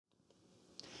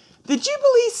The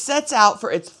Jubilee sets out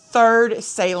for its third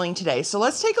sailing today, so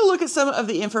let's take a look at some of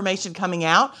the information coming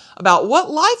out about what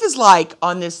life is like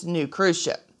on this new cruise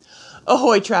ship.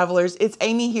 Ahoy travelers, it's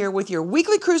Amy here with your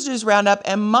weekly Cruise News Roundup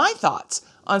and my thoughts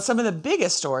on some of the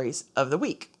biggest stories of the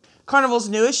week. Carnival's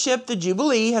newest ship, the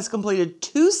Jubilee, has completed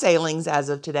 2 sailings as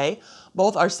of today.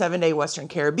 Both are 7-day Western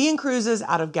Caribbean cruises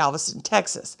out of Galveston,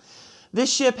 Texas.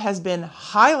 This ship has been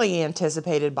highly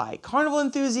anticipated by Carnival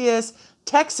enthusiasts,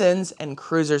 Texans, and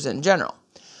cruisers in general.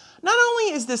 Not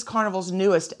only is this Carnival's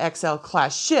newest XL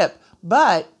class ship,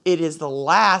 but it is the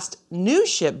last new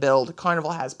ship build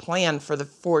Carnival has planned for the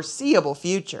foreseeable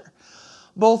future.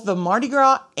 Both the Mardi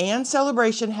Gras and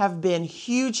Celebration have been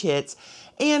huge hits,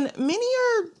 and many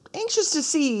are anxious to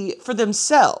see for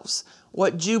themselves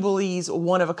what Jubilee's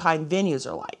one-of-a-kind venues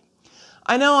are like.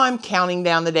 I know I'm counting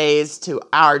down the days to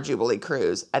our Jubilee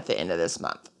cruise at the end of this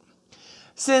month.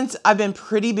 Since I've been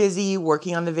pretty busy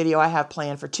working on the video I have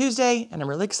planned for Tuesday, and I'm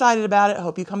really excited about it, I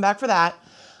hope you come back for that,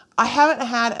 I haven't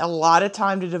had a lot of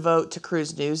time to devote to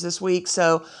cruise news this week,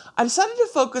 so I decided to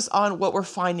focus on what we're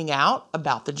finding out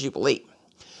about the Jubilee.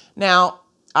 Now,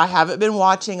 I haven't been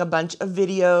watching a bunch of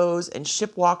videos and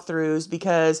ship walkthroughs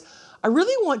because I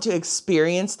really want to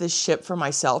experience this ship for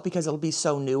myself because it'll be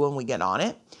so new when we get on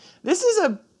it. This is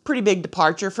a pretty big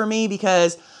departure for me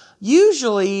because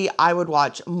usually I would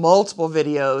watch multiple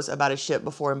videos about a ship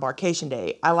before embarkation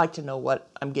day. I like to know what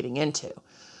I'm getting into.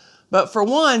 But for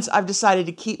once, I've decided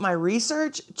to keep my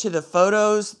research to the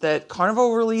photos that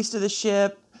Carnival released of the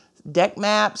ship, deck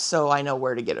maps so I know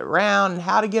where to get around and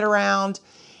how to get around,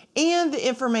 and the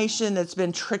information that's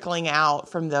been trickling out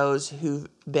from those who've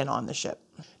been on the ship.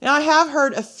 Now, I have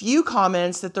heard a few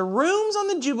comments that the rooms on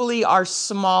the Jubilee are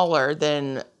smaller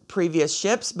than previous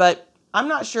ships, but I'm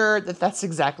not sure that that's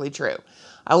exactly true.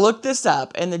 I looked this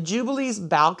up, and the Jubilee's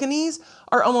balconies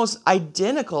are almost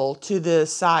identical to the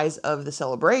size of the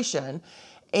Celebration,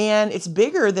 and it's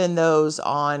bigger than those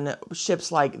on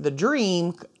ships like the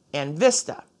Dream and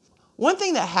Vista. One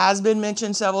thing that has been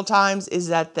mentioned several times is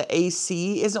that the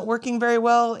AC isn't working very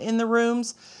well in the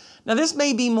rooms. Now, this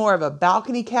may be more of a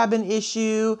balcony cabin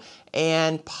issue,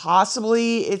 and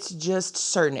possibly it's just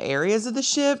certain areas of the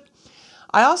ship.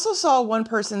 I also saw one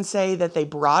person say that they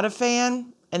brought a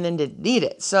fan and then didn't need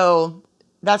it. So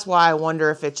that's why I wonder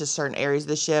if it's just certain areas of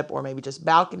the ship or maybe just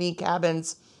balcony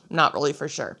cabins. Not really for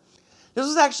sure. This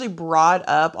was actually brought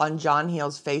up on John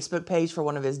Heal's Facebook page for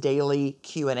one of his daily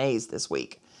Q&As this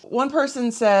week. One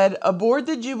person said, aboard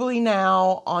the Jubilee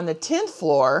now on the 10th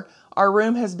floor, our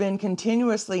room has been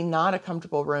continuously not a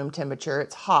comfortable room temperature.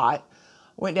 It's hot.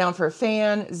 Went down for a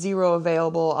fan, 0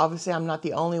 available. Obviously, I'm not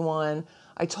the only one.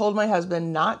 I told my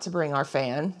husband not to bring our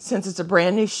fan since it's a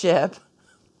brand new ship.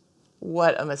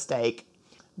 What a mistake.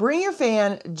 Bring your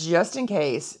fan just in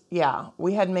case. Yeah,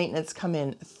 we had maintenance come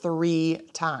in 3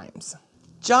 times.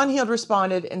 John Heald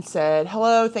responded and said,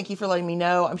 hello, thank you for letting me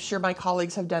know. I'm sure my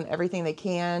colleagues have done everything they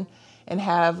can and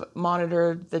have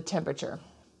monitored the temperature.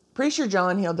 Pretty sure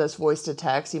John Heald does voice to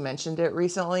text. He mentioned it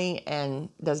recently and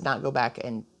does not go back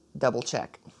and double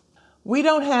check. We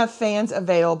don't have fans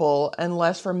available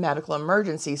unless for medical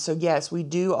emergencies. So yes, we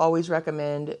do always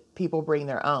recommend people bring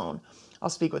their own. I'll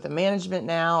speak with the management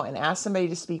now and ask somebody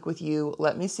to speak with you.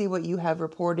 Let me see what you have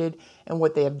reported and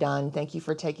what they have done. Thank you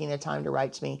for taking the time to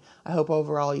write to me. I hope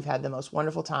overall you've had the most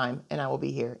wonderful time, and I will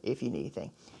be here if you need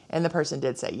anything. And the person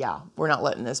did say, yeah, we're not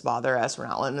letting this bother us. We're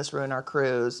not letting this ruin our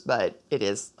cruise, but it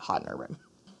is hot in our room.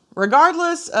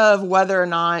 Regardless of whether or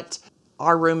not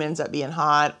our room ends up being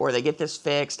hot or they get this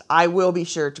fixed, I will be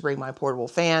sure to bring my portable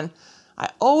fan.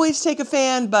 I always take a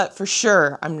fan, but for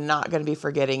sure, I'm not going to be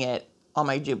forgetting it on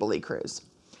my Jubilee cruise.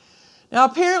 Now,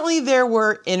 apparently there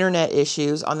were internet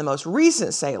issues on the most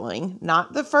recent sailing,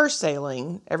 not the first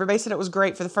sailing. Everybody said it was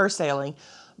great for the first sailing,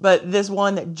 but this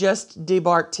one that just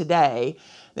debarked today,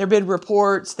 there have been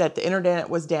reports that the internet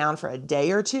was down for a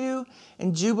day or two,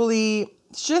 and Jubilee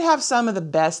should have some of the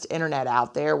best internet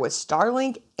out there with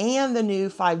Starlink and the new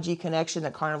 5G connection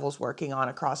that Carnival's working on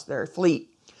across their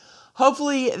fleet.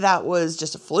 Hopefully that was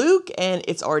just a fluke and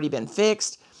it's already been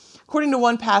fixed. According to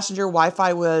one passenger,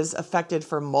 Wi-Fi was affected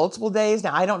for multiple days.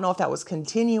 Now, I don't know if that was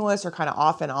continuous or kind of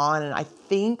off and on. And I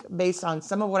think based on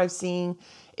some of what I've seen,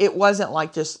 it wasn't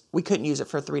like just we couldn't use it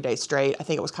for 3 days straight. I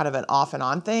think it was kind of an off and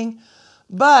on thing.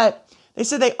 But they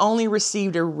said they only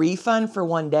received a refund for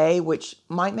 1 day, which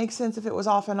might make sense if it was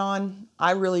off and on.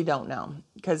 I really don't know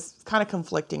because it's kind of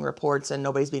conflicting reports and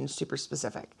nobody's being super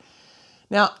specific.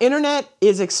 Now, internet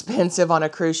is expensive on a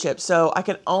cruise ship, so I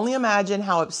can only imagine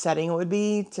how upsetting it would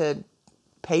be to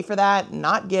pay for that,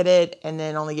 not get it, and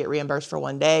then only get reimbursed for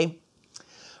 1 day.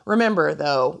 Remember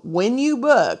though, when you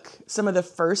book some of the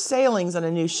first sailings on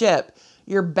a new ship,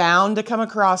 you're bound to come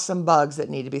across some bugs that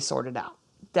need to be sorted out.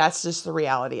 That's just the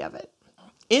reality of it.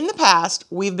 In the past,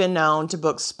 we've been known to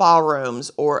book spa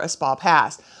rooms or a spa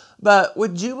pass, but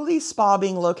with Jubilee Spa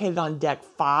being located on deck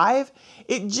 5,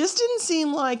 it just didn't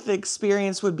seem like the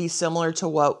experience would be similar to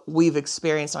what we've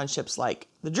experienced on ships like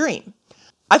the Dream.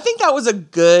 I think that was a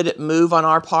good move on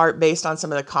our part based on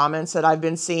some of the comments that I've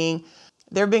been seeing.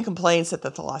 There have been complaints that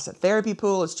the thalassotherapy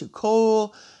pool is too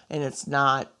cool and it's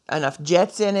not enough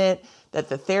jets in it, that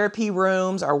the therapy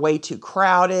rooms are way too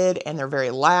crowded and they're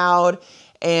very loud.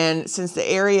 And since the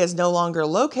area is no longer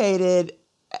located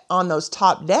on those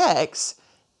top decks,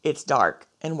 it's dark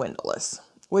and windowless,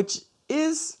 which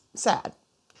is sad.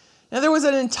 Now, there was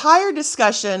an entire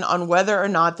discussion on whether or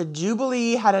not the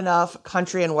Jubilee had enough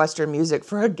country and western music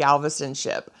for a Galveston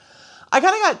ship. I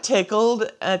kind of got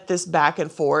tickled at this back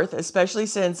and forth, especially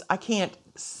since I can't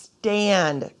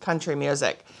stand country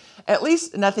music, at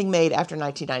least nothing made after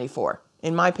 1994.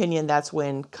 In my opinion, that's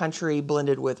when country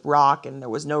blended with rock and there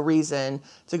was no reason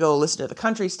to go listen to the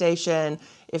country station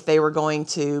if they were going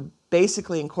to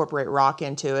basically incorporate rock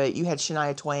into it. You had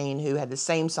Shania Twain, who had the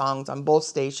same songs on both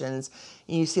stations,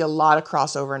 and you see a lot of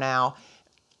crossover now,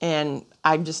 and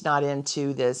I'm just not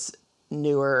into this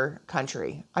newer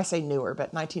country. I say newer,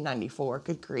 but 1994,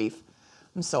 good grief.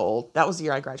 I'm so old. That was the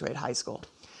year I graduated high school.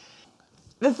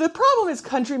 The problem is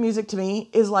country music to me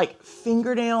is like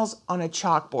fingernails on a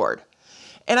chalkboard.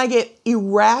 And I get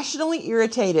irrationally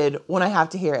irritated when I have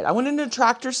to hear it. I went into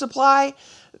Tractor Supply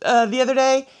the other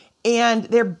day, and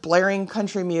they're blaring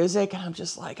country music, and I'm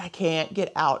just like, I can't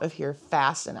get out of here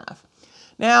fast enough.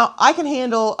 Now, I can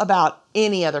handle about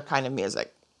any other kind of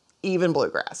music, even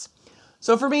bluegrass.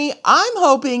 So for me, I'm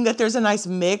hoping that there's a nice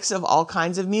mix of all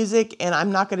kinds of music, and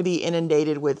I'm not going to be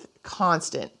inundated with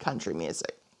constant country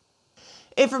music.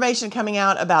 Information coming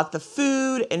out about the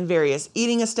food and various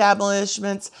eating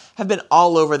establishments have been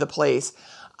all over the place.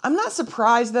 I'm not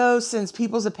surprised though, since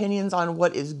people's opinions on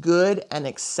what is good and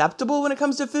acceptable when it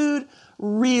comes to food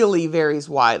really varies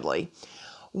widely.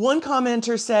 One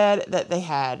commenter said that they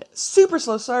had super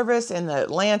slow service in the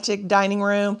Atlantic dining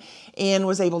room and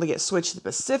was able to get switched to the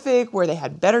Pacific where they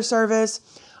had better service.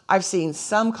 I've seen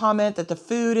some comment that the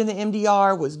food in the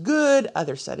MDR was good.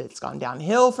 Others said it's gone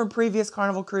downhill from previous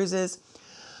Carnival cruises.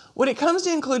 When it comes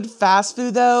to include fast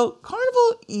food though,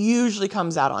 Carnival usually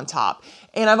comes out on top,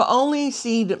 and I've only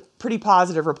seen pretty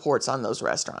positive reports on those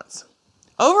restaurants.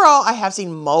 Overall, I have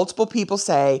seen multiple people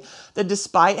say that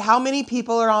despite how many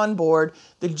people are on board,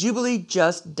 the Jubilee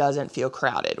just doesn't feel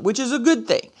crowded, which is a good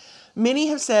thing. Many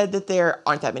have said that there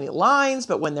aren't that many lines,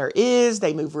 but when there is,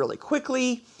 they move really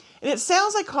quickly. And it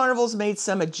sounds like Carnival's made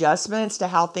some adjustments to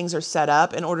how things are set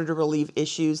up in order to relieve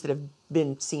issues that have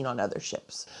been seen on other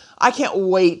ships. I can't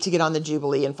wait to get on the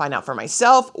Jubilee and find out for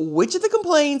myself which of the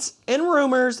complaints and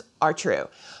rumors are true.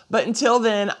 But until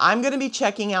then, I'm going to be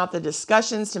checking out the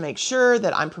discussions to make sure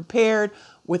that I'm prepared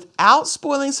without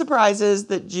spoiling surprises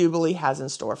that Jubilee has in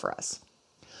store for us.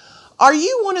 Are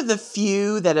you one of the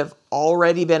few that have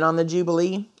already been on the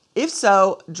Jubilee? If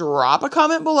so, drop a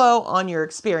comment below on your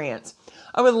experience.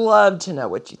 I would love to know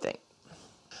what you think.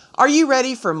 Are you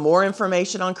ready for more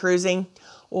information on cruising?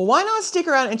 Well, why not stick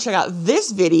around and check out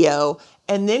this video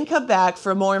and then come back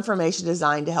for more information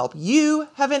designed to help you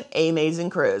have an amazing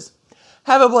cruise.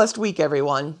 Have a blessed week,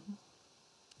 everyone.